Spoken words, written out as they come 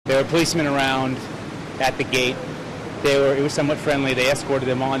There were policemen around at the gate. It was somewhat friendly. They escorted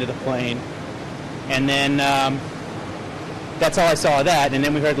them onto the plane. And then that's all I saw of that. And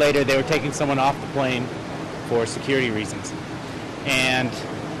then we heard later they were taking someone off the plane for security reasons. And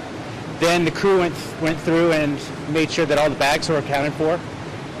then the crew went through and made sure that all the bags were accounted for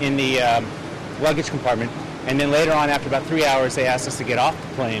in the luggage compartment. And then later on, after about 3 hours, they asked us to get off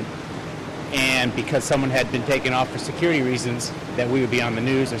the plane. And because someone had been taken off for security reasons, that we would be on the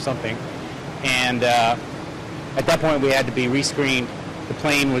news or something. And at that point, we had to be rescreened. The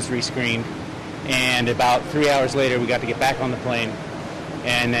plane was rescreened. And about 3 hours later, we got to get back on the plane.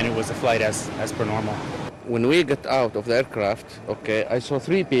 And then it was a flight as per normal. When we got out of the aircraft, okay, I saw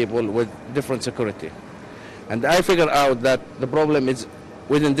 3 people with different security. And I figured out that the problem is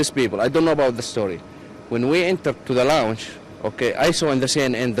within these people. I don't know about the story. When we entered to the lounge, okay, I saw in the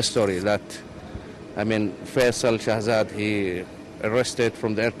CNN the story that, Faisal Shahzad, he arrested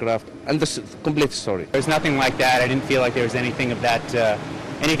from the aircraft, and the complete story. There's nothing like that. I didn't feel like there was anything of that,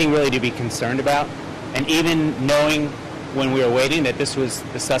 anything really to be concerned about. And even knowing when we were waiting that this was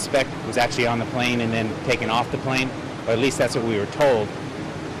the suspect was actually on the plane and then taken off the plane, or at least that's what we were told,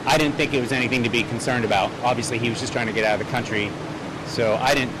 I didn't think it was anything to be concerned about. Obviously, he was just trying to get out of the country. So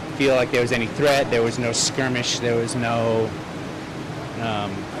I didn't feel like there was any threat. There was no skirmish. There was no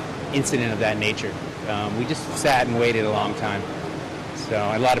incident of that nature. We just sat and waited a long time. So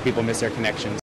a lot of people miss their connections.